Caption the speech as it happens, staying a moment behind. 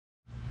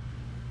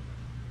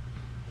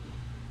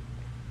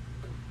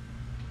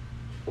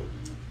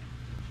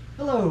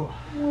Hello,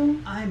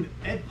 I'm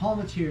Ed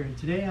Palmatier, and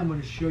today I'm going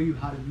to show you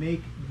how to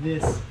make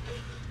this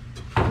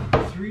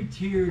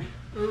three-tiered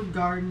herb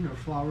garden or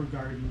flower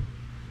garden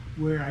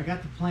where I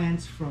got the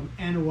plants from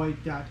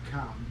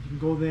annawhite.com. You can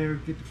go there,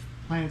 get the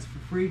plants for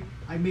free.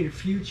 I made a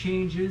few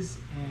changes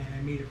and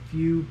I made a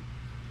few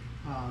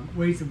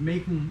ways of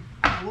making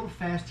it a little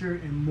faster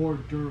and more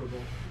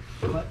durable.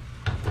 But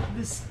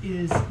this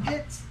is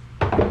it.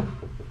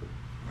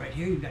 Right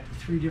here you've got the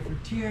three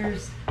different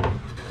tiers.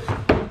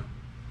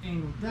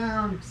 Angled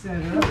down,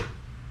 etc.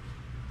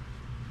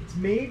 It's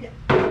made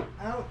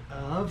out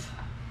of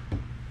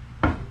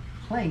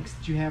planks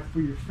that you have for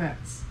your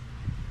fence.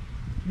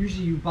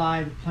 Usually you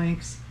buy the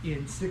planks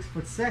in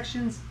 6-foot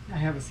sections. I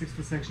have a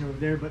 6-foot section over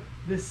there, but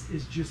this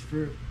is just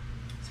for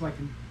so I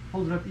can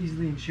hold it up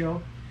easily and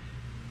show.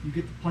 You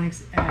get the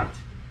planks at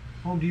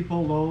Home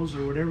Depot, Lowe's,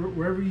 or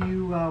wherever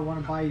you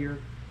want to buy your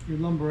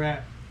lumber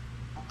at.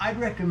 I'd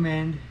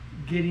recommend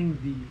getting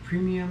the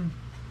premium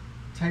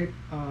type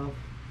of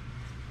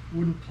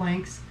wooden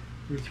planks.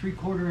 They're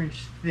 3/4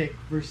 inch thick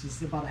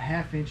versus about a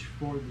 1/2 inch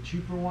for the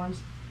cheaper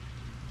ones.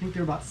 I think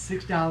they're about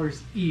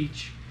 $6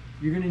 each.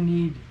 You're going to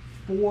need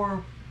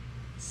 4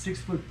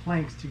 6-foot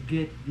planks to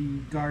get the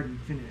garden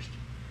finished.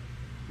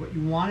 What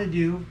you want to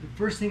do, the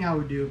first thing I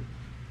would do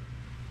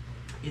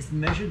is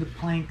measure the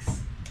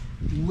planks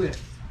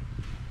width.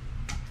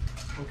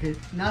 Okay,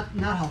 not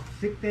how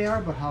thick they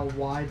are, but how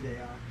wide they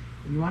are.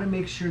 And you want to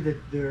make sure that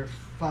they're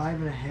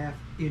 5.5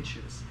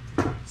 inches.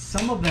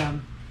 Some of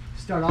them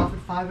start off at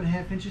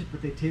 5.5 inches,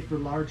 but they taper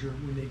larger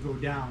when they go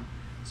down.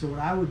 So what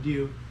I would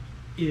do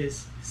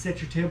is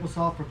set your table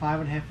saw for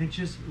 5.5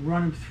 inches,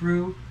 run them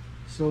through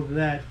so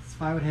that it's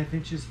 5.5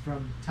 inches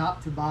from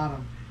top to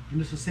bottom, and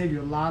this will save you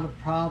a lot of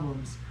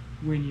problems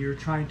when you're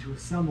trying to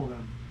assemble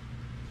them.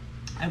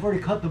 I've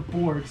already cut the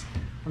boards.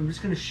 I'm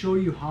just going to show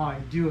you how I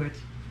do it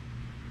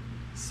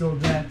so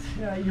that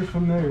you're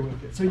familiar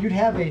with it. So you'd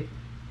have a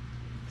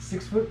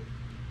 6-foot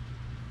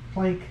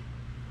plank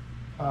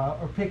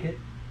or picket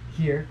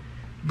here.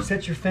 You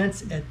set your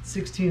fence at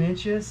 16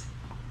 inches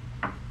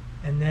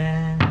and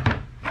then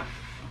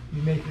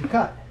you make your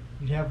cut.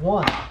 You'd have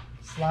 1,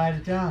 slide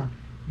it down.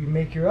 You'd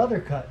make your other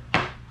cut.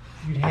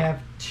 You'd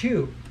have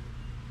 2.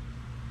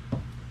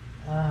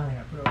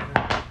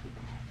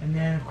 And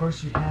then of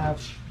course you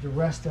have the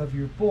rest of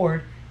your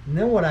board. And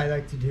then what I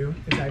like to do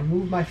is I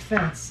move my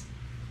fence.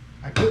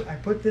 I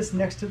put this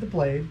next to the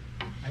blade.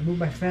 I move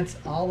my fence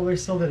all the way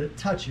so that it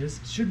touches.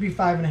 It should be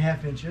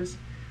 5.5 inches.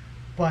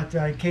 But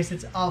in case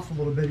it's off a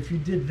little bit, if you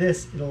did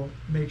this, it'll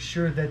make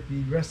sure that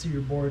the rest of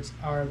your boards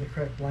are the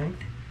correct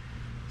length.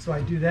 So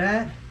I do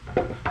that.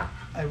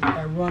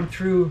 I run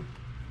through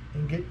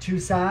and get 2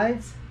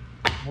 sides.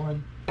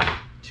 1,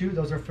 2.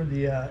 Those are for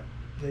the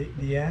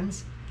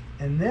ends.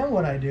 And then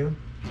what I do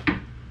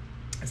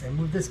is I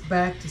move this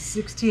back to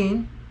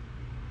 16.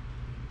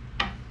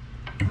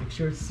 Make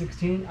sure it's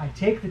 16. I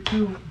take the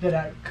 2 that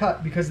I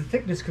cut because the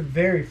thickness could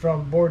vary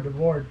from board to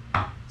board.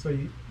 So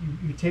you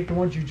take the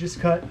ones you just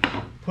cut,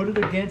 put it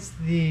against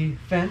the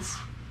fence,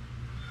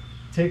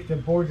 take the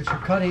board that you're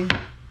cutting,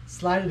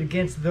 slide it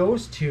against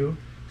those 2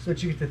 so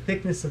that you get the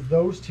thickness of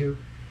those 2,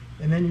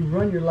 and then you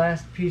run your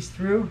last piece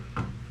through.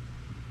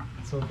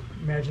 So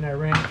imagine I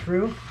ran it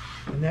through,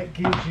 and that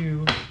gives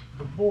you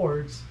the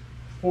boards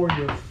for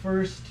your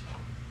first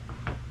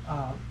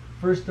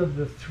of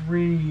the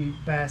 3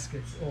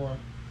 baskets, or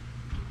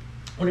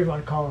whatever you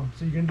want to call them.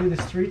 So you're going to do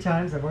this 3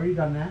 times. I've already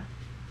done that.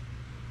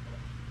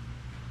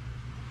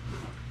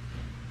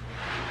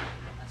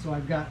 So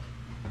I've got,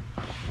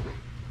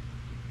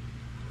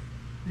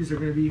 these are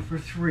going to be for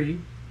 3.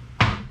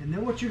 And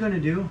then what you're going to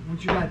do,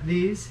 once you got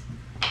these,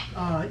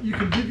 you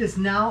can do this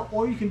now,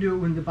 or you can do it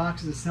when the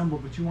box is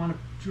assembled, but you want to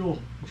drill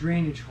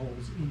drainage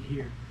holes in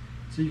here.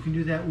 So you can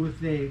do that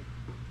with a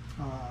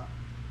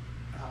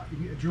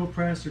drill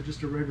press or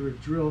just a regular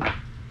drill.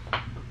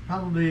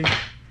 Probably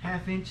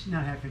not 1/2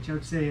 inch, I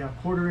would say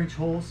 1/4 inch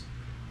holes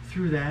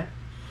through that.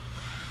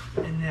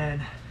 And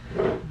then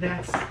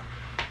that's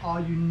all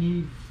you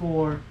need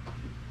for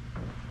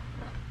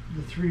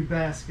the 3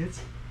 baskets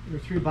or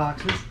 3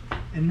 boxes.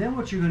 And then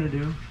what you're going to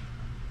do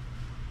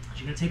is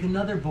you're going to take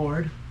another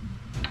board,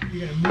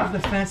 you're going to move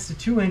the fence to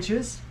 2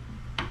 inches,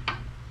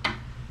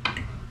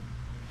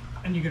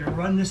 and you're going to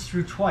run this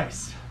through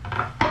twice.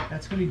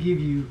 That's going to give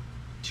you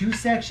 2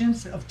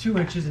 sections of 2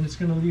 inches, and it's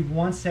going to leave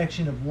 1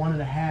 section of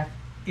 1.5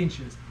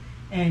 inches.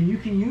 And you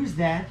can use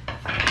that,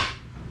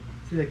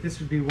 see, like this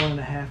would be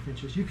 1.5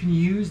 inches. You can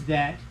use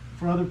that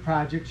for other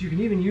projects. You can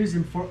even use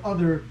them for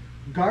other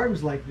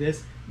gardens like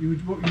this.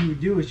 What you would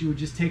do is you would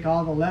just take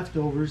all the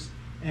leftovers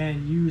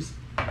and use,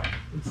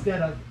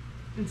 instead of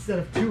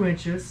 2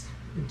 inches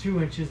and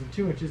 2 inches and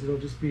 2 inches, it'll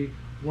just be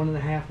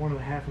 1.5,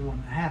 1.5, and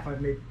 1.5. I've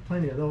made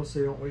plenty of those so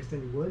you don't waste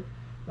any wood.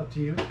 Up to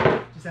you.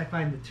 Just I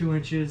find the 2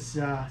 inches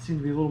seem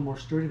to be a little more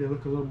sturdy. They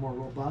look a little more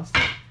robust.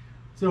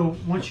 So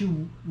once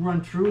you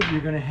run through,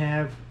 you're going to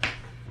have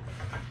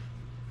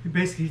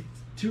basically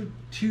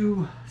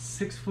two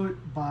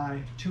 6-foot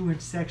by 2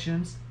 inch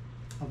sections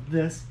of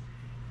this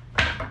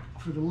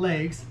for the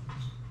legs.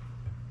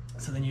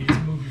 So then you just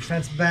move your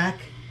fence back,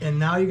 and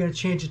now you're going to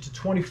change it to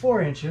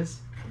 24 inches,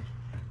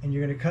 and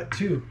you're going to cut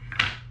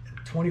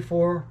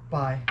 24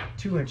 by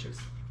 2 inches.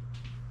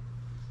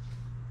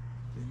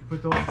 Then you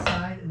put those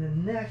aside, and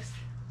then next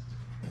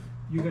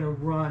you're going to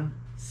run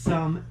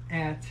some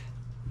at,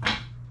 I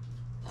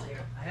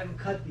haven't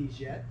cut these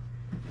yet,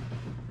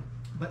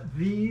 but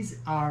these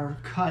are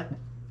cut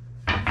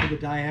for the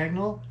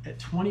diagonal at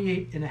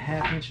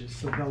 28.5 inches.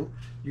 So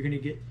you're going to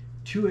get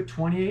 2 at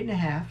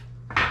 28.5,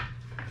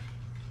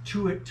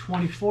 2 at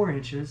 24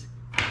 inches,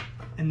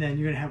 and then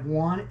you're going to have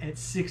 1 at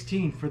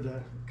 16 for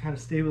the kind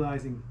of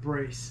stabilizing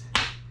brace.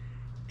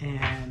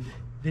 And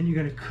then you're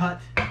going to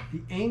cut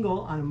the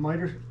angle on a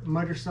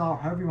miter saw, or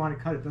however you want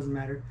to cut it, doesn't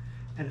matter,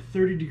 at a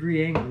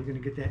 30-degree angle. You're going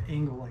to get that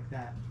angle like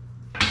that.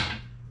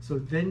 So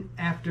then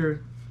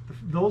after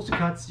those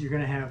cuts, you're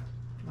going to have,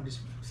 I'll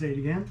just say it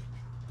again,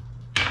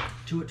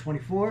 2 at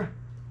 24,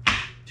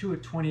 2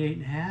 at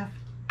 28.5,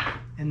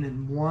 and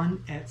then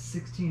 1 at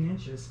 16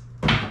 inches.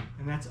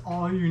 And that's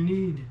all you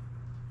need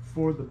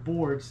for the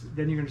boards.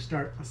 Then you're going to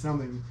start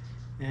assembling,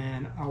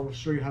 and I will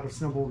show you how to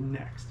assemble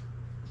next.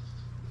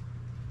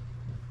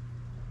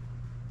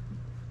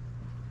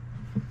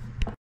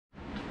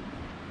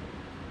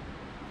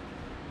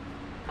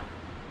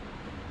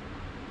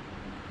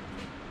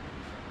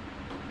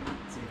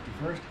 Safety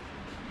first.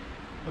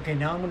 Okay,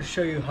 now I'm going to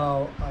show you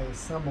how I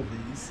assemble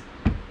these.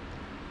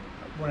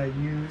 What I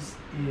use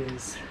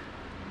is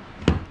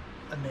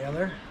a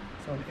nailer,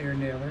 so an air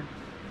nailer,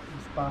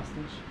 use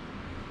Bostitch,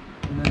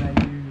 and then I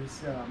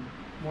use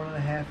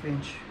 1.5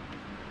 inch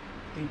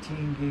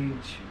 18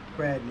 gauge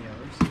brad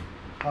nailers.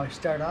 How I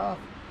start off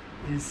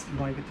is you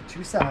want to get the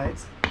 2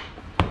 sides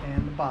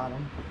and the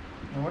bottom,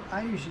 and what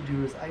I usually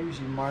do is I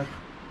usually mark,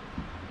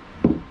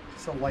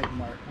 just a light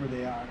mark where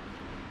they are.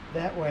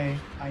 That way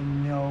I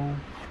know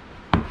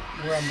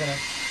where I'm going to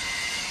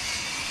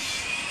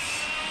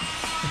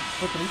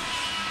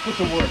put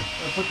the wood,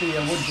 or put the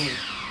wood glue.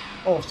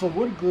 Oh, so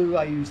wood glue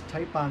I use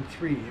Type-On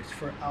 3. It's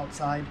for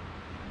outside.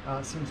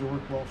 It seems to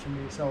work well for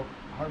me. So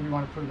however you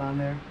want to put it on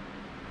there,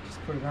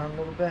 just put it on a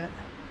little bit.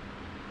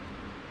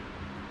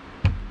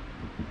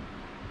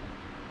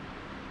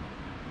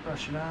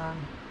 Brush it on.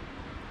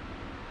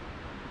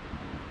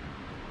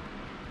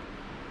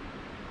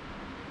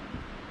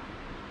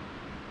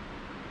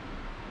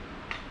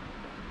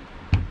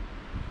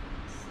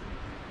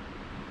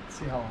 Let's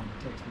see how long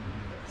it takes me to do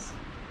this.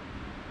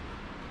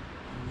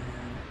 And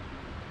then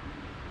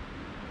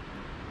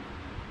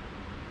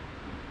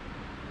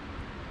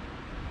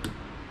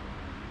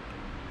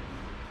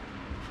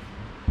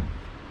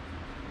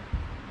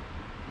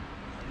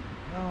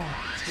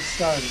let's get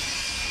started.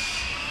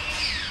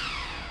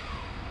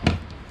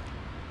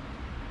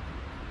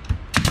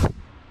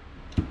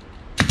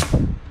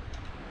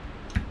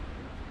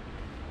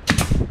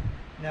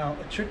 Now,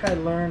 a trick I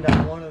learned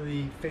on one of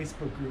the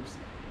Facebook groups,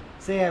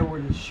 say I were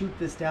to shoot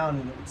this down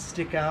and it would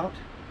stick out,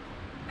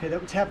 okay,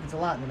 that happens a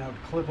lot, and then I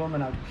would clip them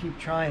and I would keep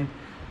trying.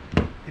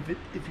 If you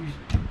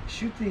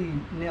shoot the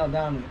nail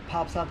down and it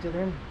pops out the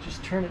other end,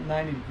 just turn it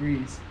 90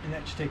 degrees and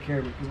that should take care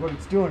of it, because what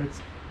it's doing,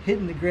 it's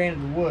hitting the grain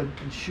of the wood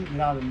and shooting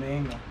it out at an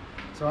angle.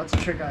 So that's a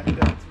trick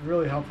that's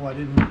really helpful. I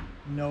didn't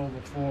know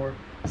before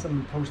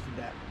someone posted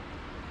that.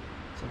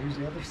 So here's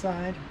the other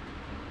side.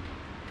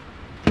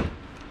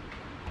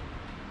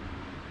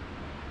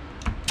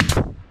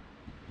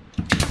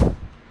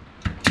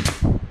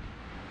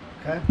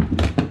 Okay,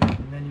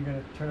 and then you're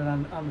going to turn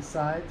it on the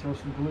side, throw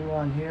some glue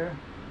on here.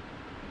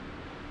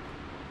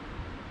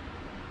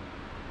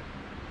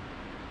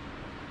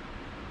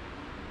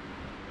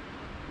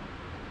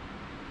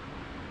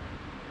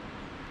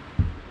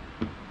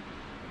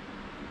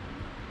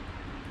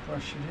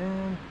 Brush it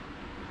in.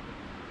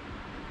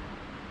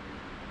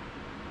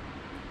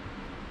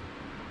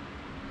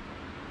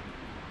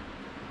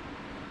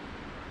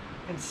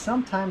 And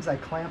sometimes I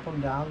clamp them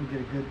down to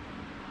get a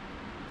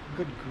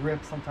good grip.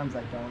 Sometimes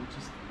I don't.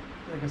 Just,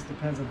 I guess,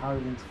 depends on how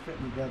everything's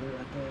fitting together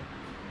right there.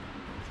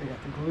 So you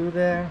got the glue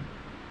there.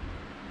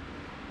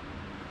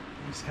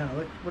 You just kind of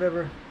look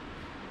whatever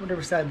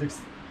side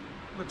looks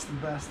the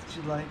best that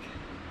you like,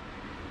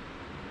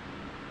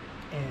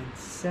 and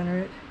center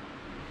it.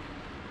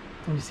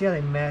 And you see how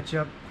they match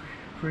up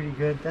pretty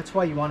good. That's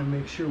why you want to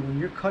make sure when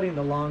you're cutting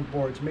the long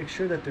boards, make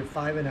sure that they're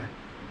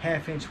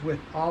 5.5 inch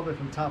width all the way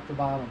from top to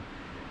bottom.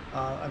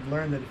 I've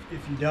learned that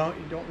if you don't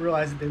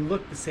realize that they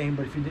look the same,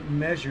 but if you didn't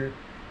measure,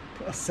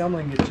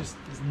 assembling it just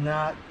does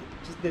not,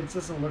 it just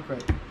doesn't look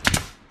right.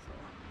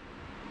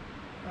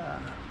 So,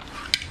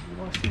 you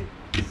want to see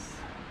this?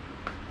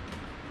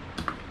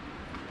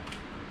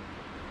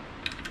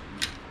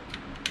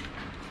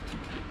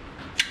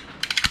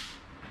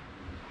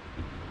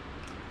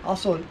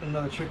 Also,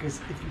 another trick is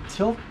if you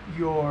tilt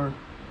your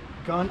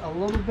gun a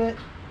little bit.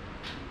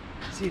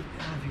 See, I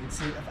don't know if you can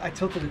see. I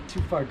tilted it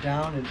too far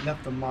down and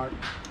left the mark.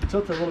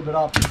 Tilt it a little bit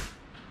up.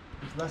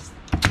 It's less.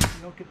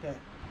 You don't get that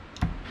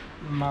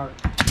mark.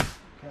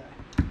 Okay.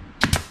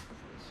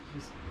 So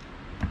just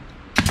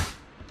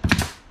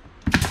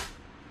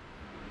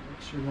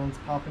make sure one's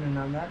popping in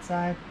on that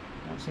side.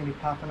 Don't see any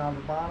popping out of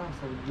the bottom,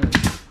 so we're good.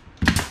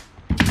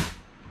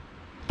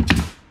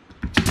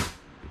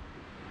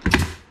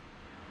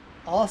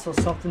 Also,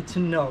 something to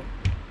note,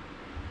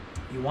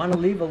 you want to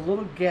leave a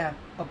little gap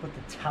up at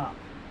the top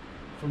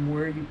from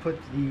where you put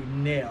the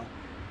nail.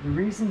 The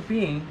reason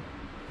being,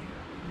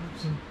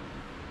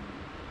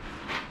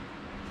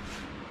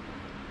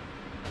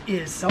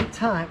 is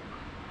sometimes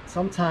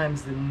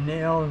the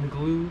nail and the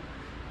glue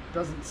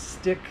doesn't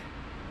stick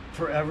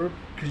forever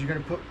because you're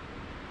going to put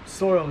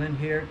soil in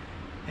here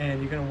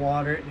and you're going to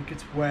water it and it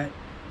gets wet,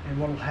 and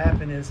what will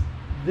happen is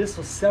this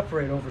will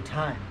separate over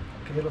time.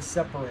 Okay, it'll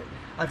separate.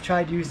 I've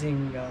tried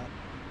using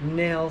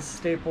nails,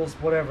 staples,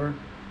 whatever,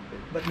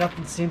 but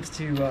nothing seems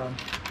to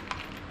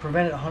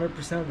prevent it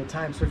 100% of the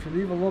time. So if you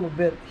leave a little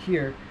bit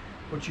here,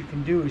 what you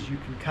can do is you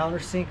can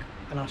countersink,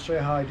 and I'll show you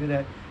how I do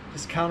that.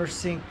 Just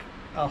countersink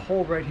a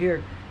hole right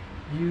here,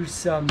 use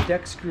some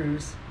deck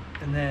screws,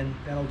 and then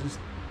that'll just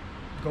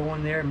go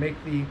in there and make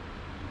the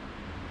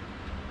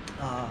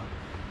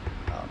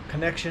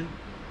connection.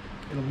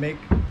 It'll make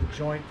the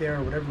joint there,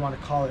 or whatever you want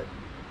to call it,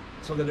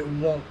 so that it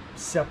won't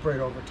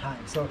separate over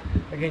time. So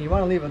again, you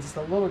want to leave just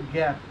a little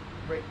gap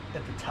right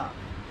at the top.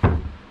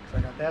 So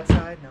I got that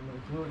side, and I'm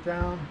going to glue it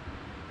down.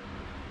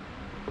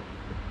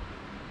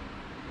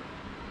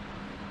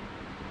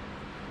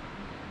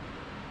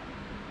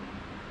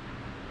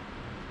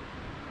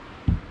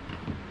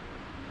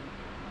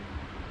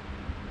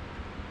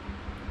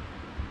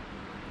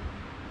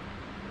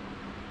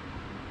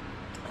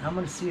 And I'm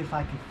going to see if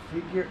I can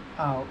figure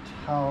out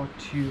how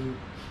to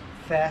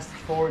fast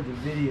forward the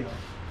video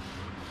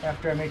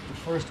after I make the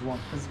first one,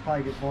 because it'll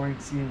probably get boring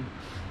seeing me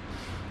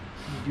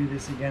do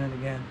this again and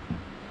again.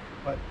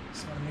 But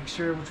just want to make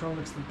sure which one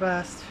looks the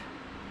best.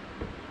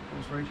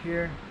 Goes right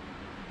here.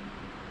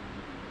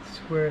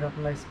 Square it up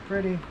nice and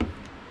pretty.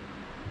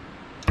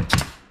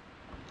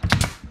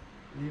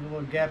 Leave a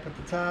little gap at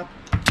the top.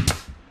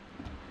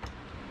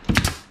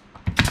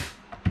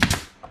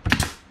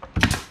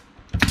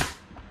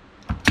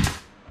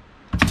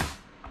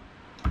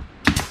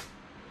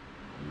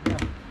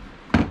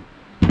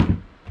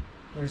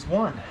 There's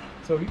one.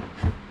 So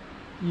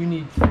you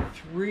need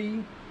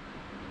 3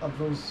 of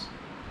those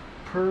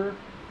per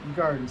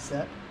garden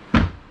set.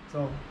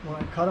 So when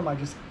I cut them, I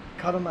just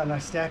cut them and I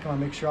stack them. I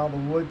make sure all the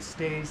wood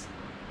stays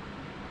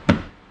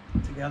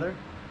together,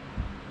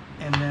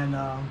 and then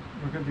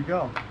we're good to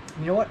go.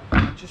 You know what?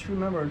 I just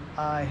remembered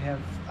I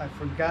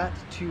forgot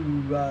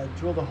to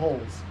drill the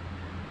holes,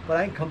 but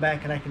I can come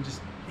back and I can just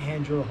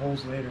hand drill the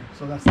holes later.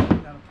 So that's not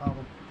a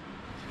problem.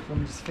 Let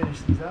me just finish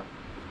these up.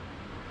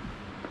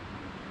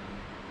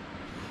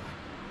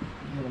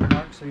 A little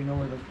mark so you know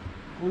where the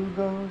glue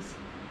goes.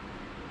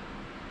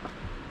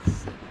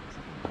 Something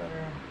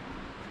better.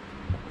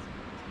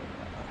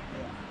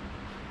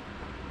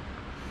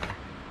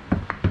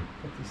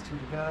 Put these two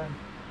together.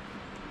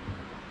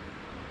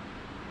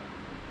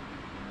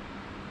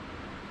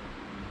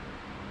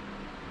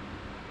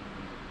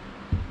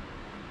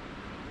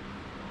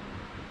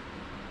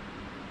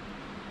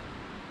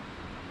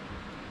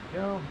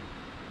 There we go.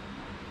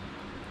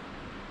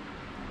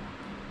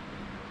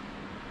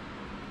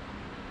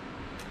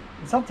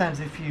 And sometimes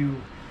if you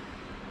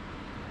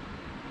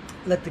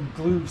let the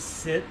glue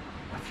sit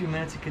a few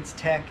minutes, it gets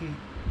tacky,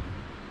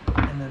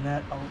 and then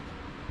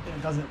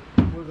it doesn't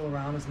wiggle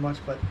around as much.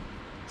 But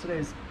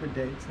today's a good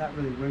day. It's not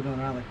really wiggling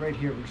around. Like right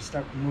here, we just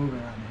start moving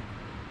around there.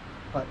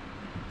 But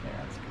yeah,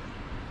 that's good.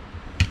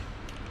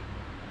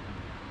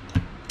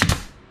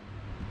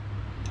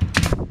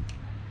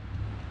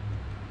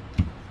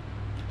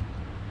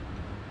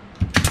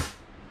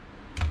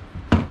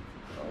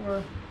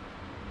 Over.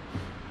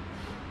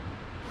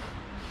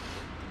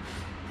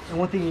 And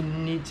one thing you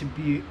need to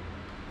be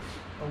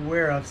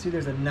aware of, see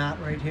there's a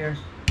knot right here.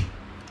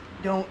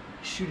 Don't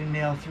shoot a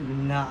nail through the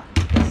knot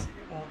because it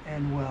won't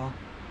end well.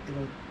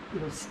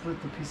 It'll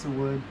split the piece of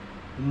wood,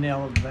 the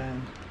nail will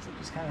bend. So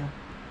just kind of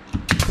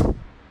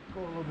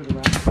go a little bit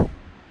around.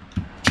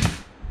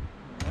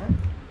 Alright.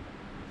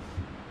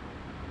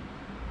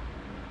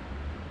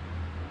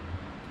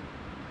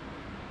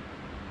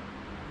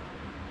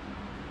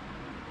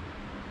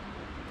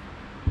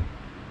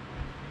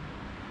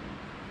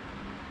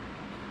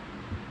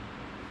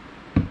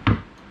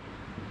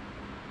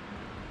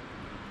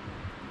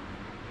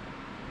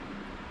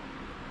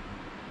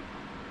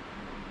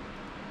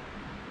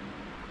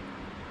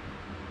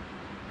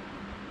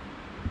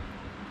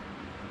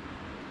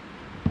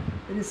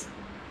 It is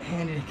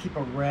handy to keep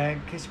a rag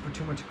in case you put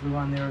too much glue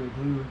on there or the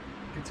glue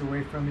gets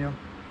away from you.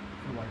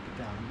 You wipe it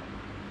down.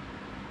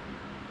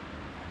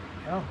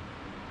 There you go.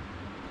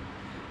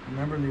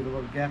 Remember, leave a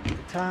little gap at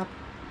the top.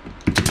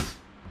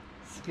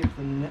 Skip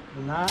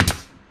the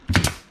knot.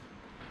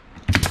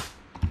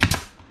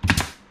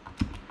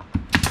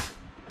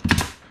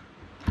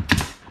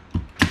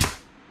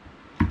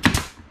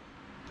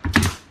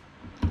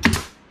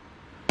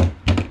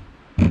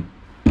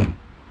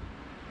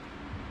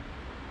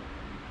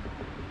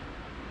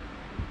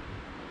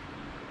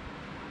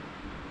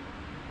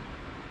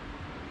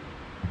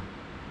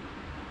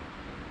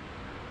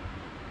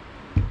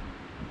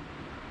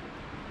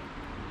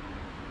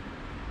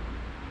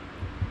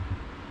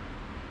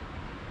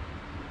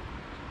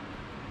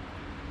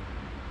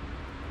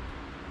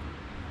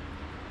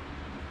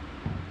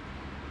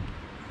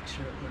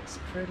 sure it looks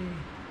pretty.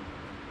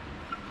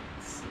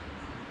 Let's see.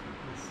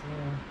 Put this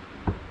there.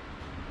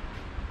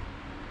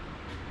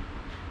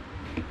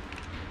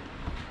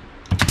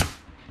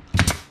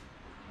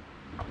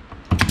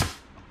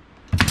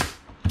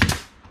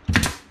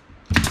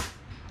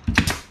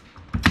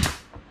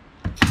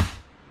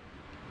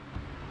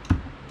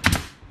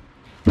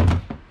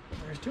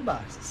 There's 2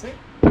 boxes. See?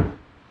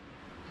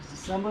 Just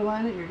assembly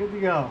line it, you're good to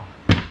go.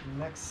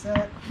 Next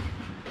set.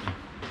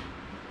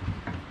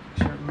 Make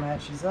sure it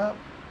matches up.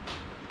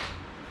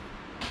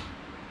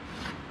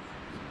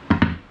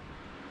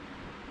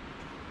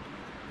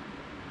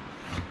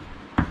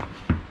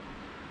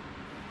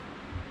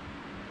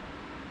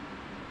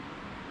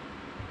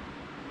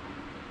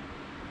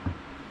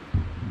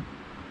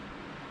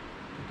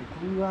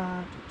 Glue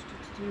on,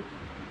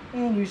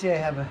 and usually I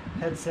have a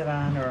headset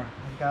on, or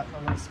I've got a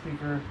little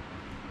speaker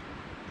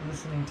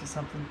listening to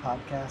something,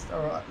 podcast,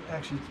 or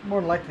actually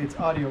more than likely it's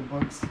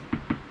audiobooks.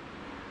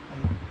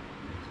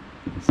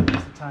 So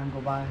as the time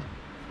go by,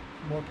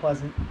 more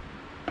pleasant.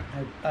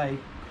 I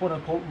quote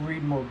unquote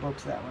read more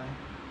books that way.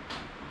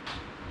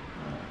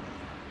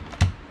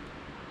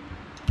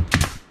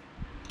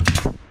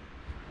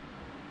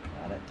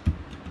 Got it.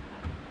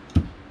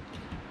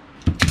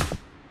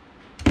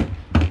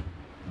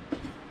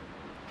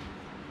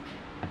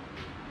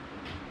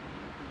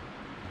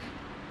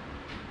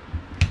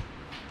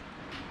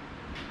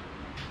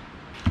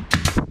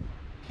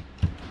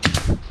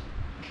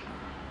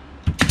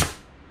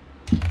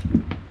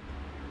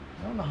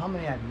 I don't know how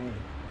many I've made.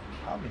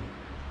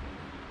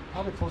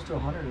 Probably close to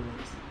 100 of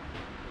these.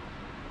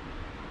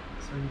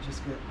 So you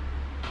just get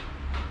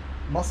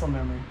muscle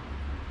memory.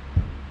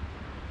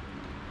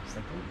 Just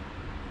like, ooh,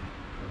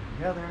 put it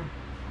together.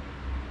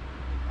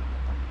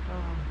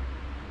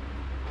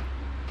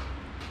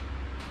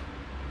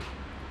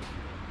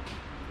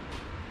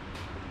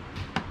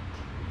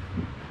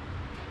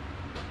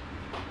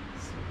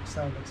 So which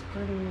side looks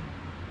pretty. Yeah.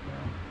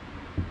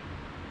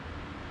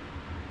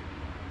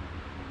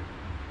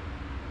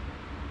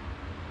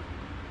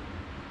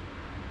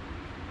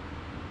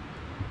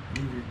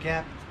 Leave your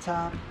gap at the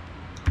top.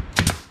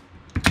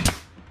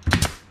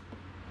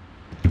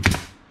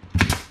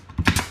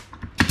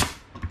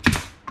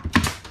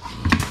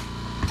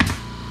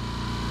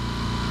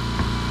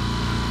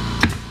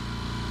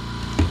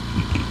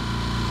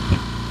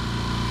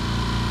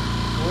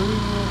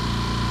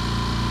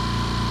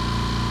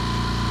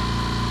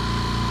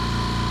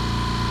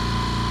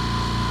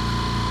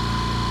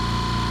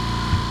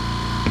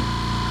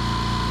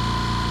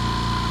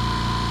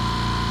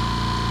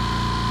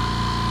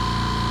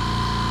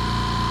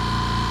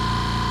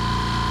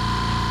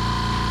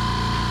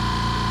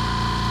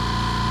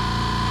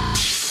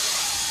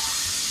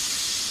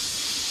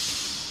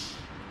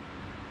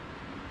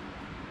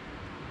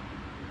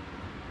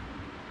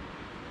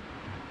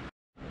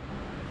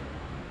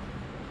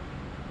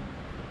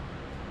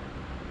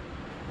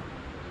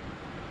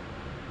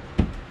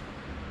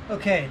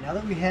 Okay, now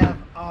that we have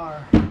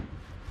our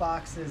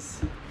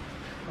boxes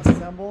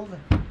assembled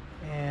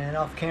and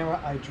off camera,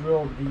 I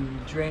drilled the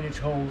drainage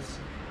holes.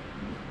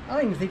 I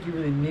don't even think you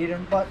really need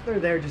them, but they're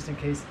there just in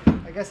case.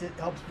 I guess it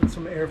helps with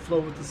some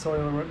airflow with the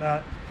soil and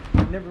whatnot.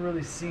 I've never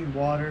really seen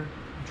water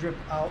drip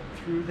out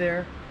through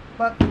there,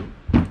 but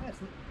that's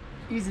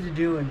easy to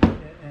do and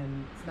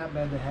it's not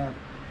bad to have.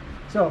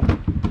 So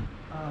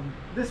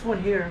this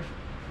one here,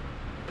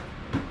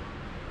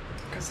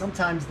 because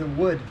sometimes the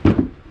wood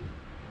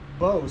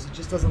bows, it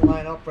just doesn't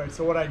line up right.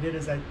 So what I did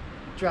is I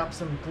dropped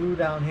some glue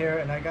down here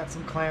and I got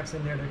some clamps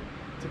in there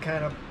to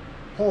kind of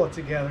pull it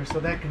together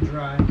so that can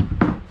dry.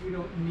 We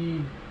don't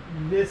need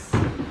this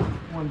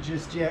one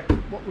just yet.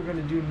 What we're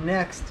going to do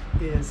next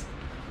is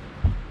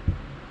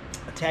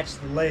attach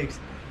the legs.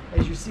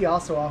 As you see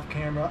also off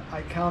camera,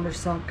 I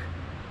countersunk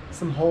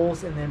some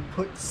holes and then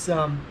put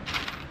some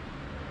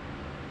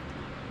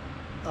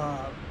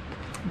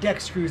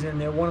deck screws in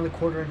there, 1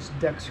 1/4 inch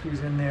deck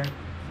screws in there,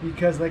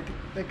 because like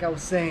I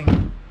was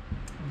saying,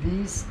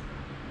 these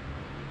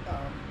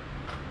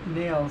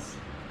nails,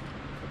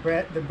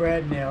 the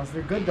brad nails,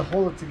 they're good to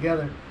hold it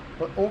together,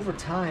 but over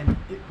time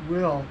it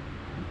will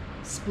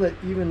split.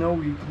 Even though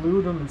we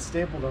glued them and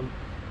stapled them,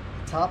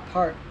 the top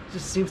part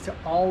just seems to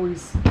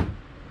always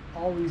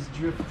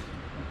drift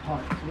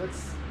apart. So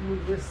let's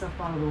move this stuff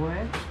out of the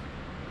way.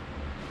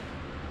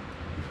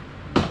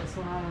 This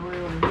one out of the way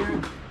over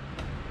here.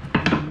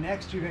 And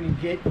next you're going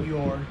to get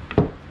your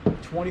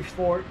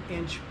 24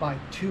 inch by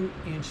 2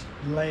 inch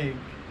legs.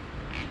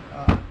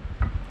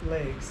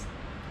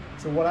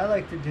 So what I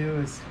like to do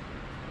is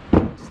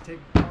just take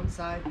one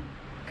side,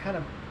 kind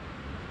of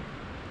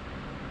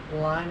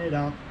line it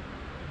up,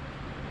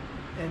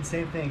 and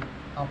same thing,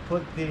 I'll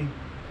put a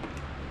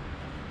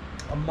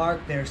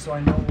mark there so I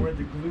know where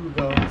the glue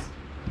goes.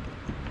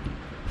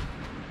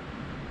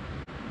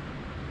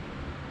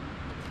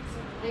 So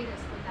the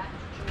latest with that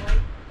joy.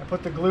 I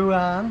put the glue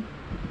on.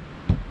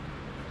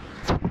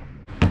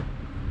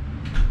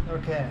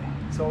 Okay,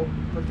 so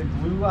put the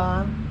glue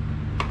on,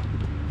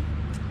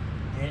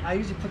 and I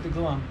usually put the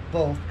glue on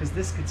both because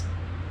this gets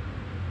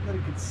let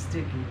it get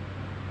sticky.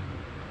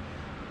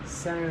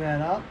 Center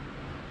that up,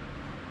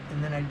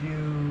 and then I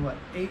do what,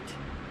 eight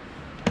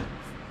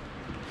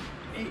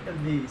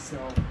of these. So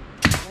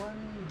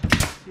 1,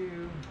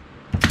 2,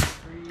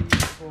 3,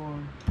 4,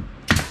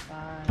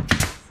 5,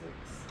 6,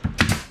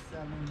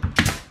 7,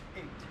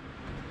 8.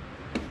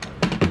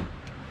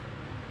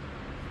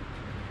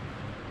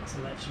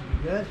 So that should be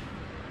good.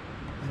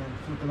 And then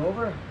flip it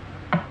over.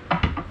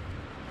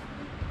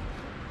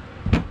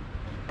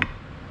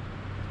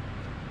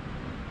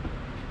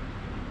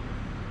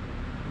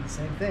 And the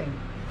same thing.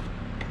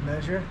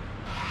 Measure.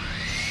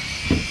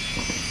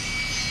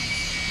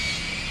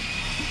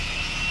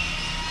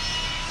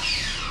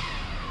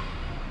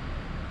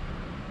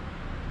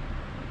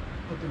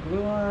 Put the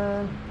glue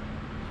on.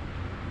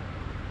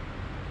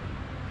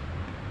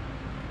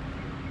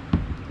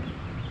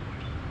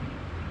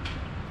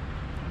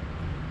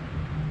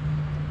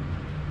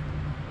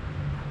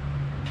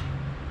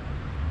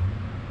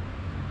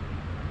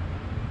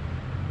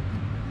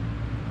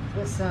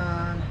 This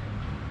on,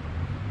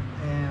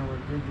 and we're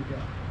good to go.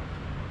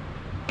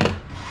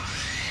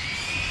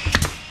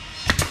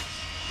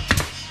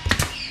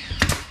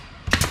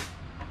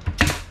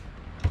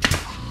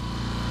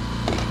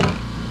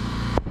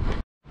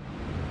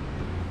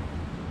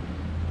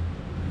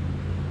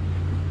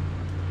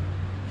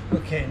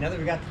 Okay, now that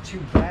we got the two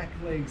back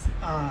legs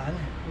on,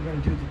 we're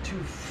going to do the two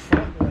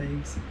front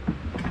legs.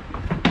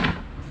 The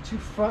two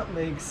front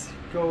legs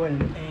go at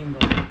an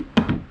angle.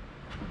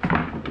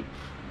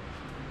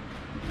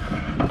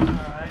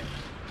 Alright.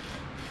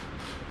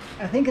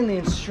 I think in the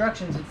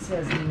instructions it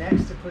says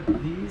next to put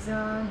these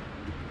on,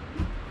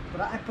 but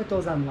I put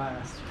those on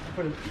last. I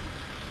put it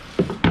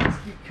just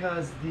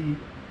because the,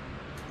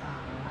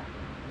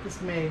 this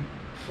may,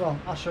 well,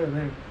 I'll show you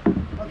later.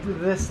 I'll do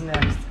this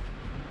next.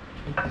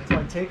 So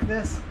I take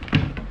this,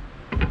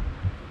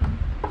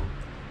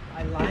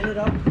 I line it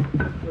up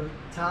with the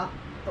top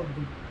of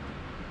the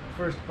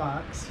first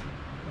box,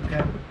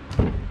 okay,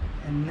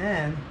 and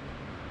then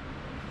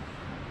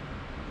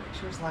make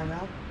sure it's lined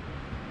up,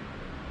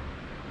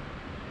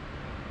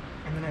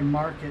 and then I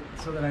mark it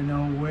so that I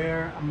know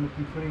where I'm going to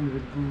be putting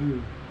the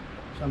glue.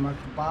 So I mark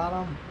the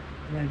bottom,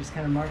 and then I just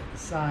kind of mark the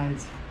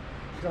sides,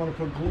 because I want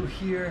to put glue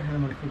here, and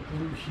I'm going to put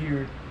glue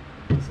here,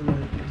 so that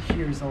it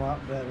adheres a lot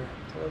better.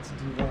 So let's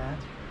do that.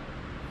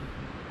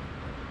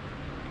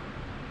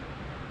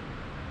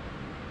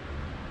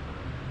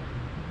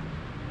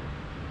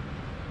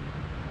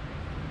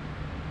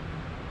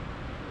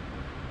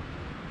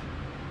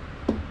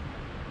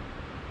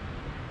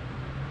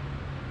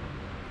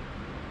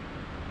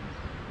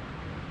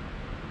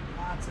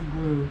 Lots of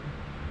glue.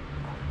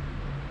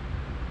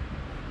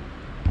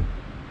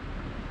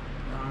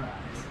 Alright,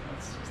 so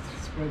let's just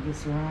spread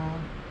this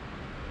around.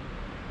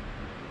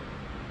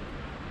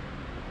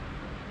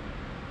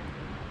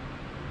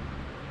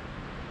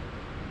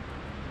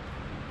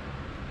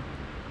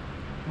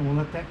 And we'll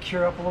let that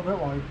cure up a little bit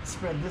while we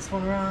spread this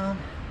one around.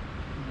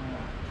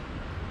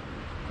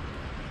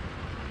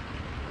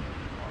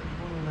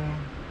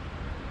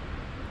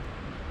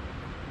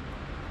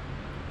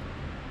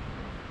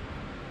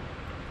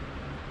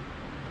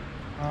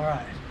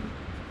 Alright,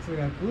 so we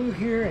got glue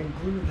here and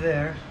glue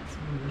there. Let's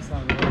move this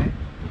out of the way.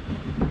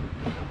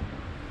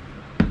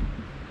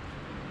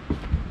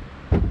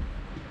 And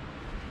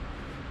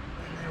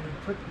then we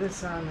put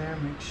this on there,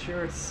 make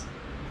sure it's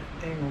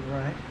angled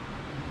right.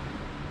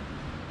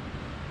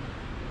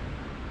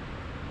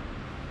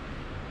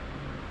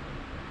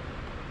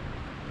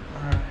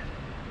 Alright.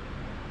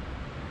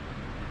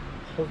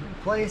 Hold it in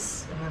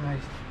place, and then I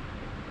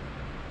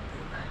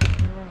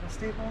around the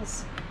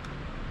staples.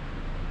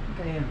 I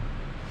think I am.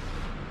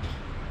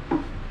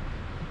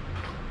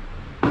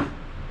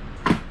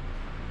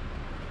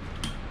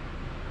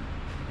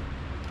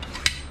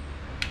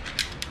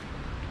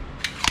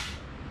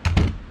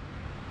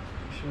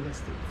 Make sure this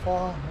didn't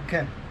fall. Okay.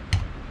 And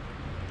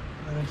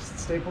then I just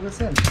staple this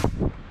in.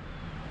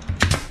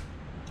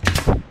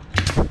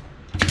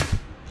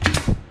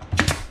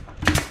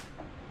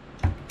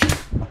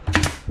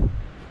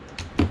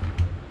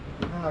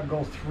 I'll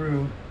go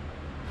through,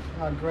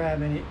 I'll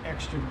grab any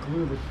extra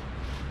glue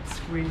that's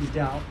squeezed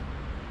out.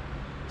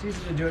 It's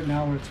easy to do it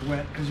now when it's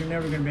wet because you're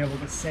never going to be able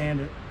to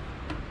sand it.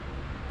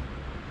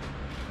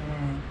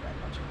 And got a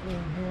bunch of glue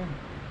in here.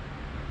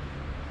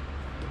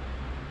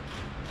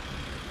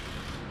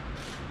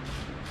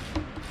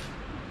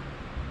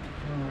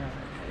 Alright,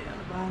 on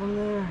the bottom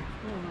there, a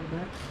little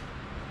bit.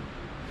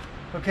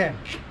 Okay.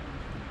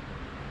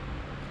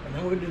 And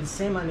then we're going to do the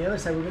same on the other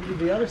side. We're going to do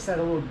the other side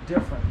a little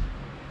different.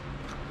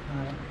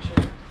 Make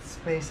sure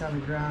space on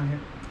the ground here.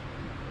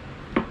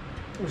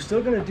 We're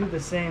still going to do the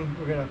same.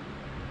 We're going to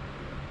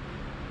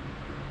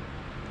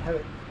have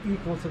it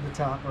equal to the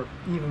top, or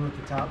even with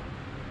the top.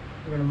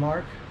 We're going to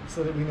mark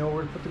so that we know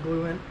where to put the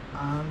glue in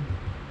on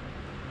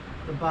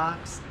the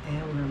box,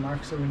 and we're going to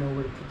mark so we know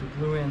where to put the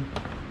glue in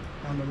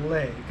on the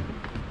leg.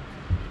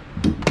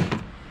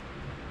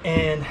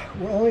 And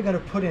we're only going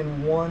to put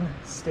in one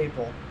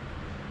staple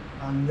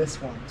on this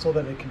one so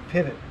that it can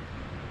pivot.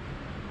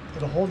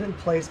 it'll hold it in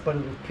place, but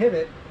it'll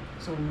pivot.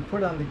 So when we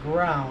put it on the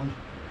ground,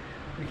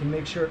 we can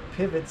make sure it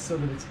pivots so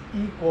that it's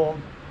equal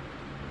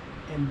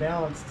and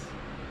balanced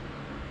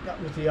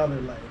with the other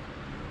leg.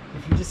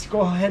 If you just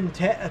go ahead and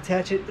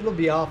attach it, it'll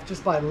be off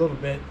just by a little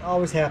bit. It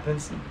always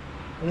happens.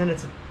 And then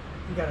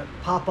you gotta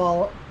pop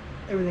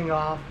everything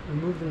off,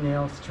 remove the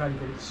nails to try to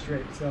get it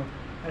straight. So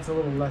that's a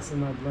little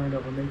lesson I've learned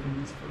over making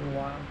these for a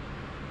while.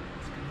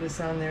 Let's put this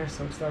on there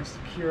so it starts to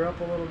cure up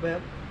a little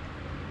bit.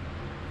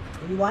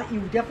 And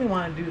you definitely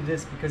want to do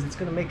this because it's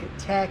going to make it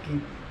tacky,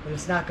 but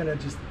it's not going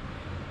to just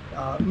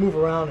move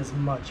around as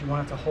much. You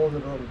want it to hold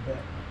it a little bit.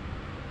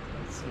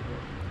 Let's see here.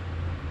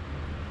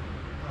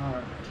 All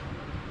right.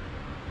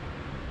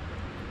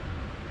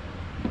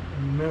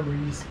 And remember,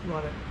 you just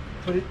want to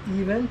put it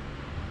even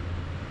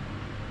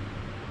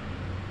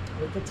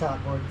with the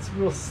top board. It's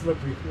real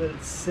slippery. Let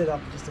it sit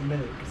up just a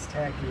minute. It gets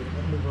tacky. It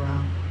won't move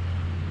around.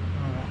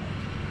 All right.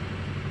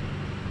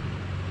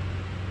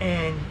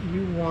 And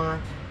you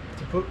want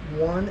to put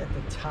one at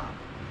the top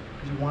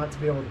because you want it to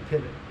be able to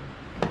pivot.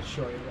 I'll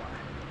show you why.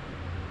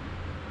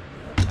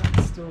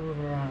 It's still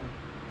moving around.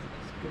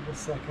 Just give it a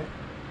second.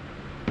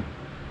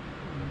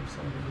 Remove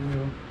some of the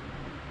glue.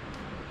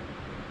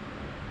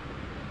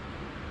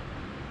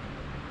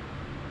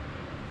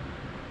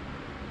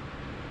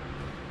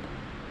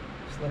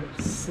 Just let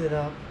it sit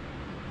up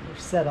or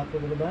set up a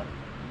little bit.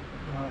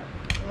 Alright,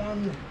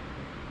 one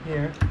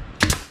here.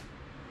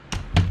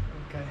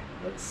 Okay,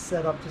 let's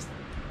set up just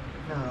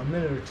now a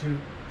minute or two.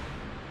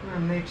 I'm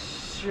going to make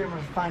sure I'm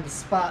going to find a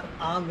spot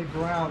on the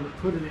ground to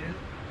put it in.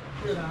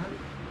 Put it on.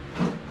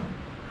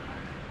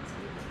 Let's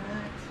get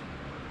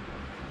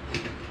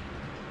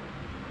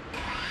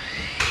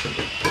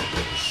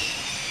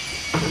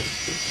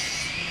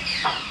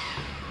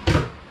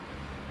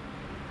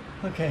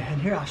that. Okay,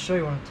 and here I'll show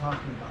you what I'm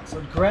talking about.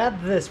 So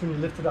grab this when you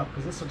lift it up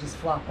because this will just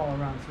flop all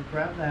around. So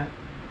grab that.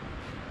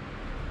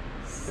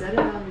 Set it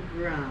on the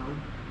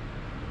ground.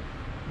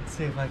 Let's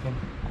see if I can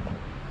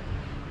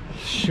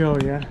show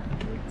you.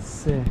 Let's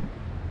see.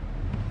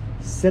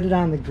 Set it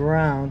on the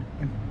ground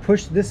and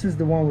push. This is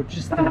the one with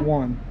just the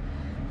one.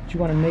 But you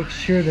want to make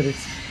sure that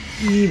it's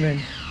even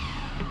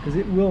because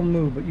it will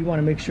move, but you want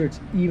to make sure it's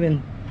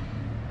even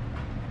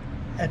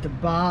at the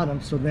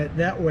bottom so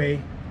that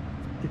way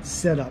it's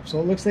set up. So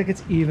it looks like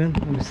it's even.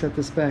 Let me set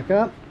this back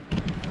up.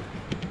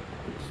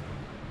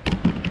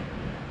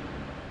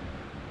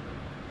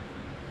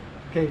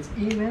 Okay, it's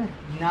even.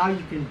 Now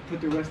you can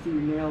put the rest of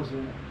your nails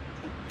in it.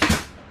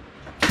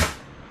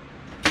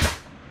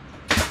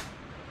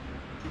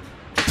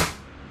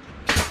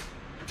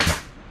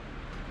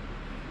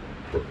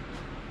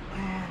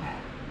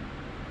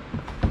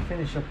 And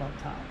finish up on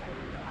top. Here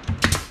we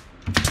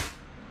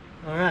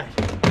go. All right.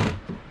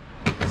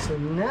 So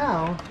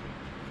now,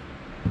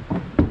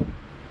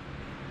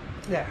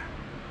 there.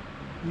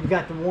 You've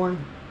got the one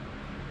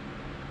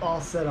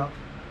all set up.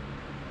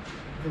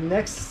 The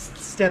next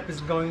step is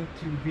going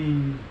to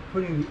be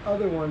putting the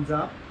other ones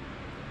up,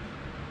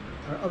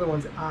 or other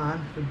ones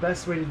on. The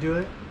best way to do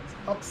it is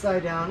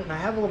upside down, and I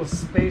have a little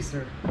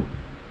spacer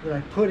that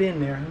I put in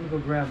there. Let me go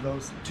grab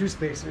those, 2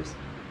 spacers.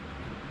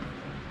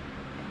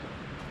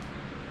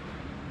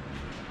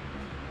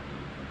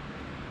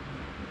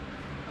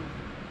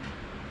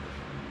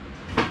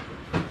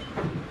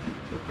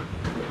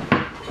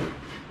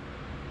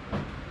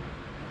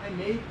 I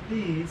made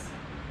these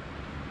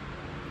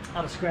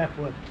out of scrap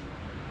wood.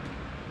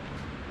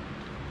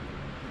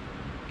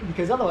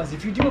 Because otherwise,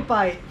 if you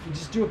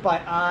just do it by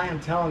eye,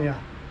 I'm telling you,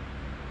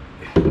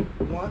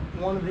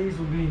 one of these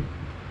will be,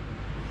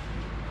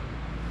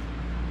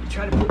 you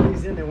try to put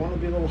these in there, one will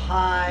be a little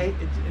high,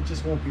 it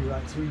just won't be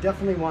right. So you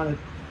definitely want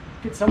to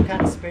get some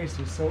kind of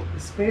spacers. So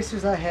the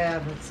spacers I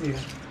have, let's see,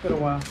 it's been a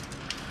while.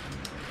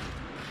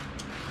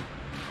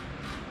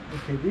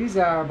 Okay, these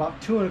are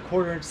about 2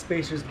 1/4 inch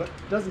spacers, but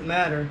it doesn't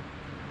matter.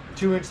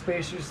 2 inch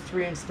spacers,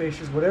 3 inch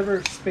spacers,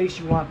 whatever space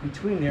you want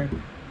between there,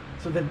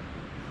 so that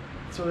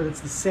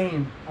it's the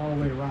same all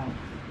the way around.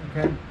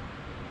 Okay,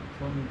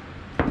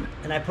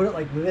 and I put it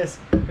like this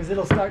because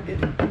it'll start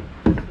getting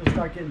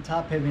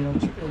top heavy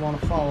and it'll want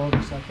to fall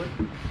over. So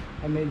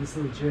I made this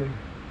little jig.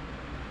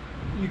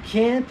 You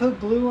can put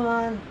glue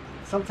on.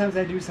 Sometimes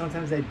I do,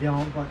 sometimes I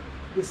don't. But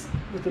this,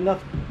 with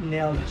enough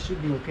nails, it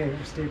should be okay.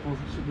 Or staples,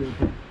 it should be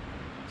okay.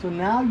 So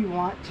now you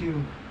want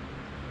to.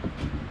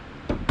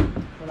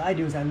 What I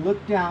do is I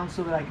look down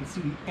so that I can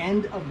see the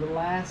end of the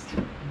last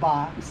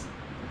box.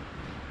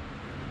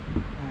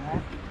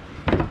 Alright,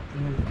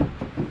 and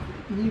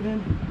then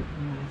even,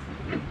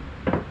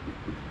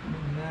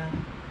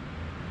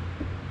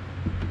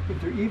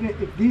 if they're even,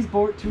 if these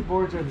two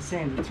boards are the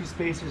same, the 2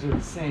 spacers are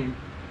the same,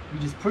 you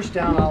just push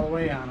down all the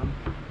way on them.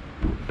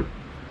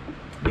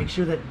 Make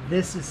sure that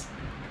this is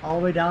all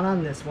the way down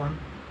on this one,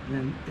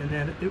 and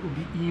then it will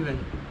be even.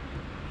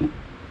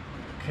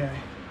 Okay.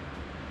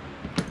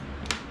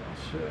 I'll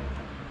show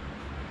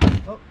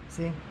you. Oh,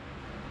 see?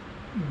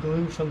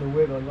 Glue from the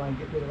wiggle. You want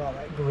to get rid of all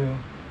that glue.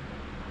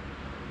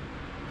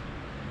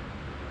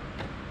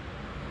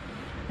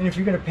 And if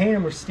you're going to paint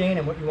them or stain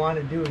them, what you want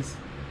to do is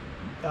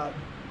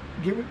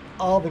get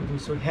all the glue.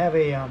 So have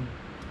a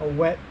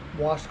wet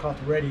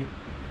washcloth ready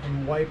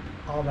and wipe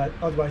all that.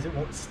 Otherwise, it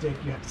won't stick.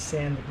 You have to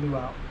sand the glue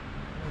out.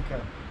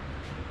 Okay.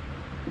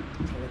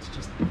 So let's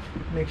just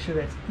make sure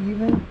that's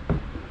even.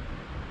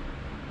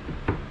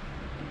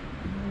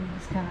 And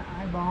just kind of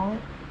eyeball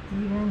it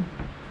even.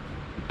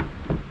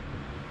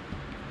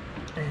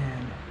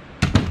 And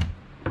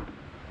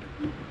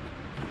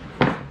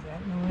is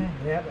that in the way?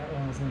 Yeah, that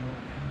one was in the way.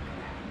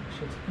 Okay. Make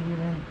sure it's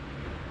even.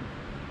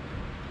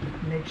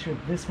 Make sure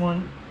this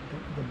one,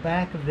 the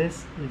back of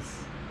this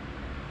is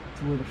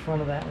to where the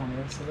front of that one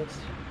is. So let's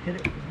hit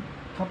it with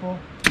a couple.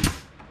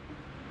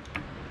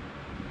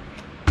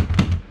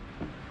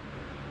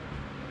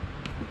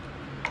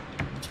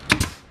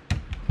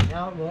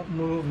 Now it won't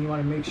move, and you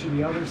want to make sure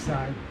the other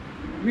side.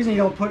 The reason you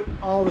don't put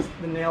all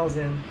the nails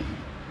in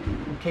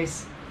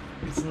case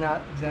it's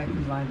not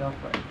exactly lined up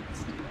right.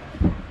 Let's do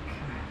that. Okay.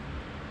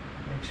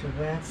 Make sure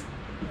that's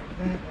like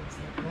that, that's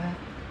like that.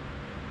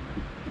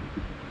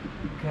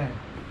 Okay.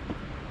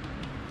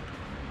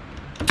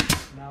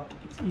 Now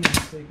it's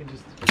easy, so you can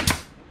just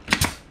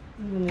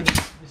evenly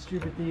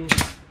distribute these.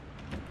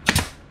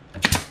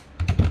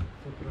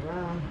 Flip it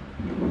around.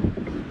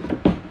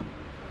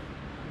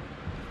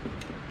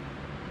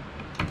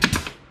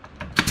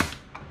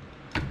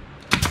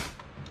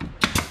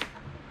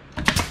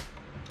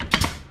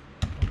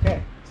 Okay,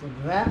 so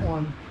that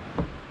one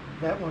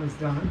is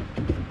done.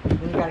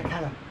 Then you gotta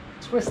kind of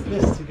twist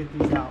this to get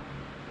these out.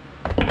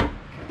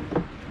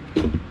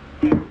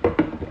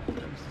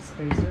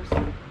 Spacers.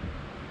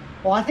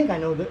 Well, I think I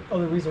know the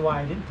other reason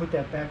why I didn't put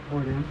that back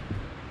board in,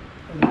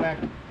 and the back,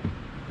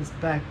 this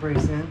back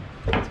brace in.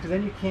 It's because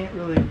then you can't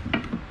really.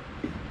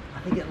 I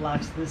think it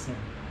locks this in.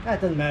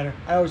 That doesn't matter.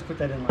 I always put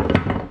that in like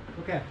that.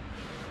 Okay.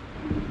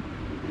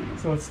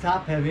 So it's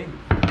top heavy.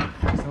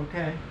 It's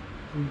okay.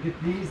 When you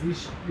get these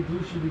the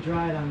glue should be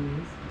dried on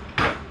these.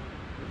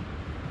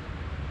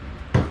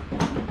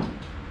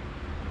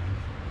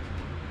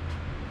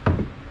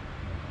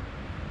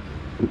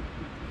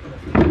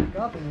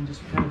 Up and then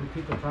just kind of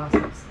repeat the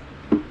process.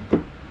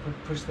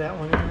 Push that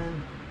one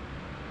in.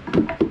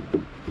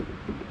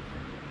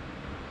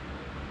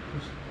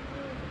 Push.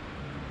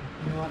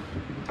 You know what?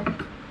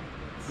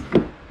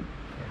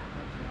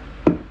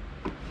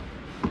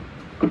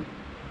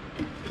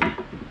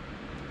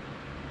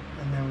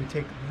 And then we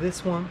take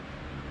this one.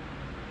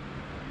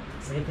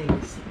 Same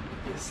thing.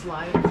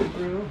 Slide it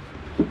through,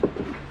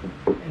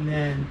 and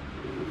then.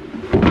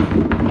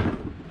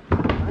 All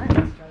right,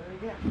 let's try that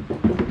again.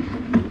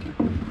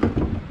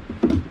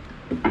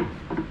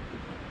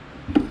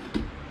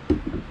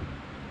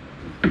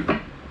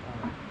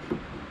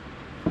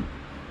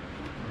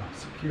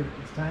 Secure it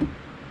this time.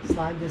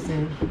 Slide this in,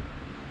 and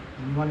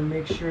you want to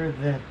make sure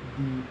that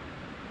the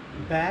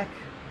back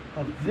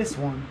of this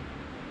one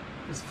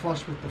is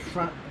flush with the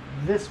front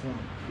of this one.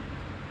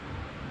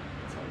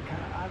 So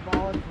kind of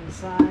eyeball it from the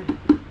side.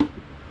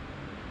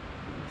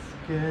 That's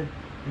good.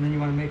 And then you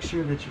want to make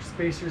sure that your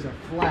spacers are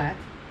flat,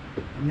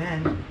 and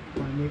then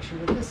you want to make sure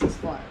that this is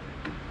flat.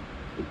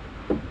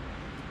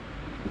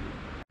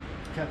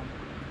 Okay.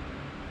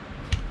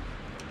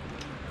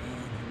 And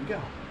here we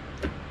go.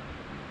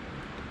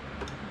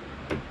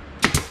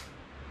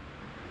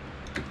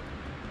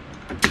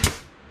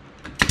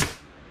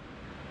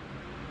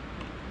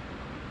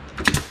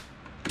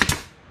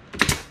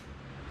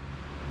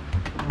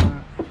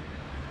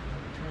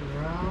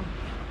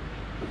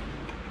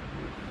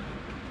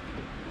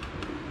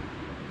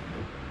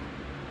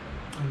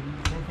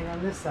 Same thing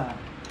on this side.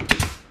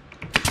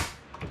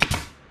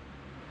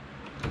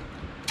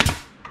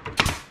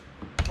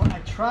 What I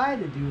try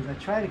to do is I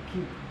try to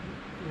keep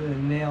the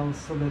nails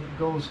so that it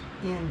goes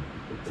in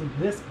to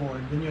this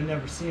board, then you'll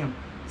never see them.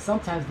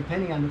 Sometimes,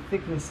 depending on the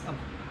thickness of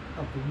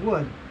the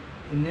wood,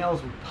 the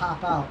nails will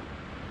pop out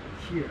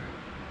here.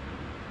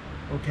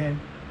 Okay?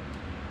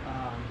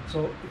 So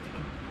if you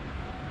can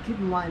keep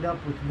them lined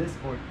up with this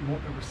board, you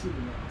won't ever see the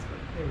nails. But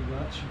there we go,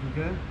 that should be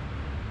good.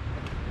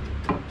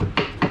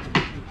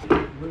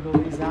 Wiggle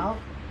these out.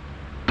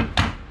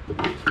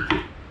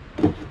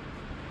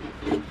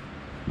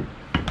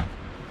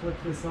 Flip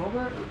this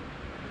over.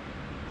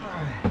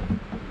 Alright.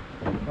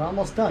 We're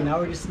almost done.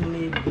 Now we just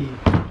need the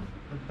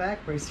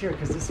back brace here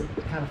because this is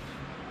kind of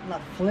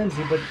not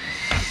flimsy, but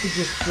it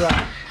just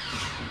dry.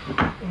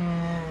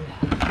 And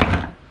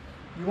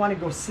you want to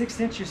go 6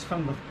 inches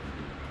from the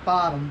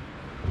bottom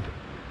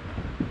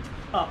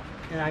up.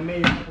 And I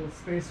made a couple of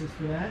spacers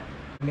for that.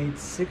 I made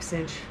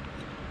 6-inch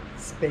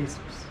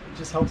spacers. It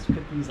just helps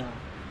put these on.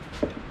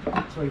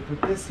 So you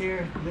put this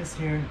here,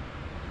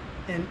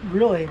 and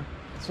really,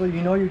 so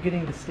you know you're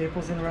getting the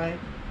staples in right,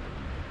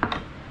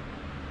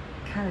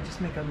 kind of just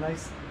make a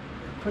nice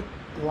quick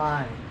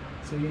line.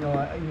 So you know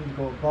you need to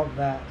go above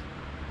that.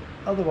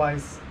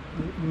 Otherwise,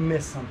 you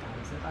miss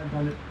sometimes. I've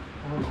done it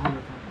 100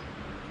 times.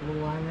 A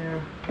little line there,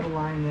 a little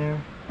line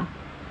there.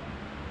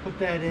 Put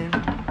that in,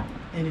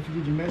 and if you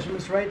did your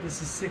measurements right,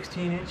 this is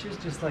 16 inches,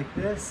 just like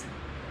this.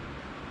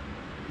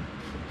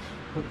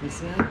 Put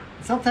this in.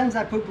 Sometimes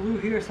I put glue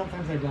here,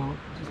 sometimes I don't.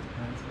 It just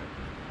depends.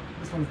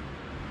 This one's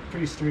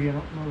pretty sturdy. I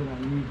don't know that I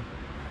need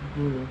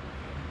glue.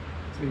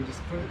 So you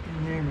just put it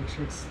in there, make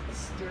sure it's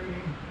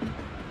sturdy.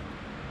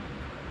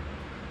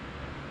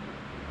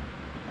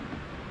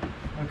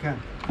 Okay,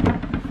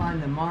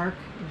 find the mark.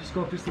 You just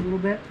go up just a little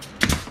bit.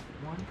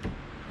 1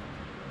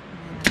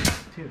 and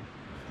 2. And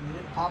then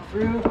it pop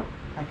through.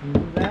 I can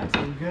move that,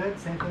 so we're good.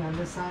 Same thing on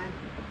this side.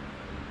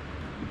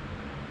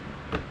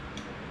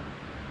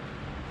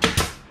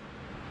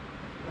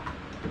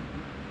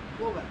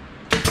 A little bit.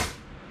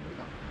 There we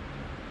go.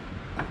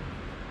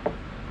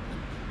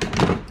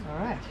 All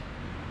right.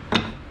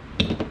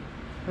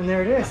 And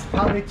there it is.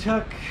 Probably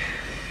took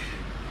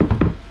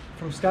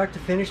from start to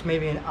finish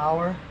maybe an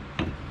hour.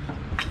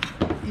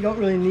 You don't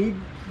really need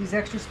these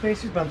extra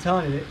spacers, but I'm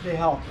telling you, they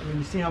help. I mean,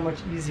 you see how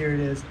much easier it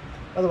is.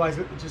 Otherwise,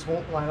 it just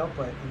won't line up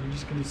right, and you're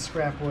just going to use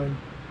scrap wood.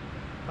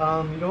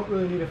 You don't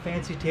really need a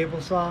fancy table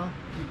saw.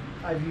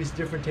 I've used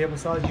different table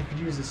saws. You could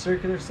use a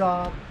circular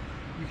saw.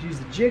 You could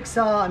use a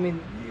jigsaw. I mean,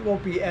 it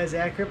won't be as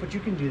accurate, but you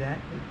can do that.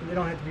 They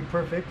don't have to be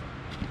perfect.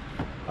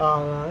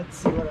 Let's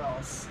see what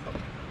else.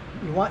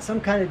 You want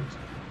some kind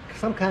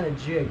of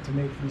jig to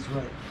make these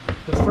right.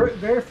 The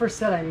very first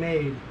set I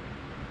made,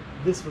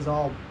 this was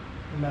all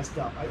messed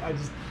up. I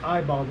just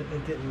eyeballed it.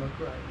 It didn't look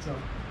right. So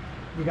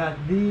we got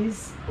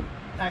these.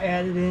 I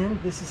added in.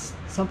 This is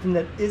something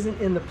that isn't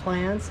in the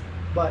plans,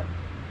 but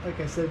like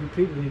I said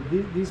repeatedly,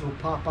 these will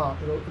pop out.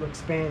 It'll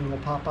expand and will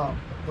pop out.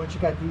 Once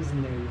you got these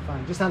in there, you're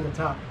fine. Just on the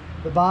top.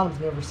 The bottoms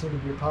never seem to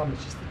be a problem.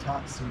 It's just the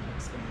tops seem to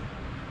expand.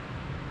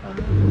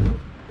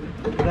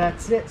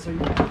 That's it. So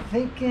you're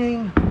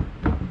thinking,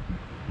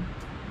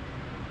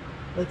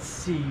 let's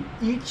see,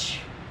 each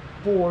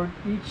board,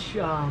 each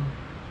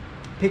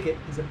picket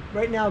is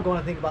right now going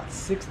to think about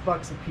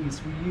 $6 a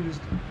piece. We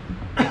used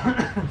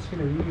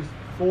we used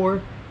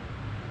 4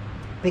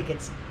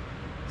 pickets,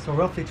 so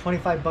roughly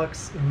 25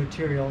 bucks in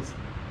materials.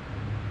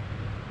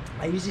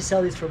 I usually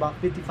sell these for about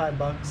 55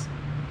 bucks.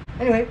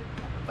 Anyway,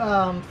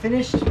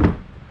 finished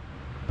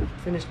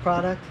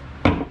product.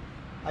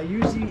 You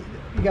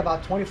get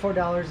about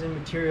 $24 in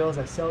materials.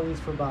 I sell these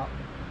for about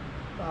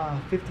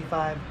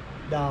 $55.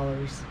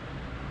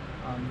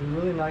 They're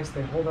really nice.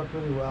 They hold up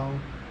really well.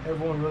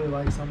 Everyone really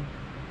likes them.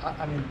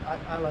 I mean,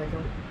 I like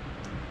them.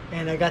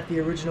 And I got the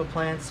original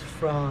plants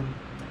from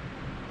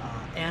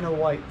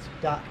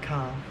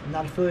AnnaWhite.com. I'm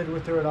not affiliated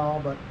with her at all,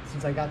 but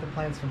since I got the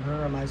plants from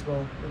her, I might as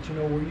well let you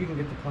know where you can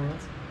get the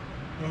plants.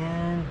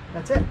 And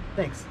that's it.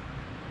 Thanks.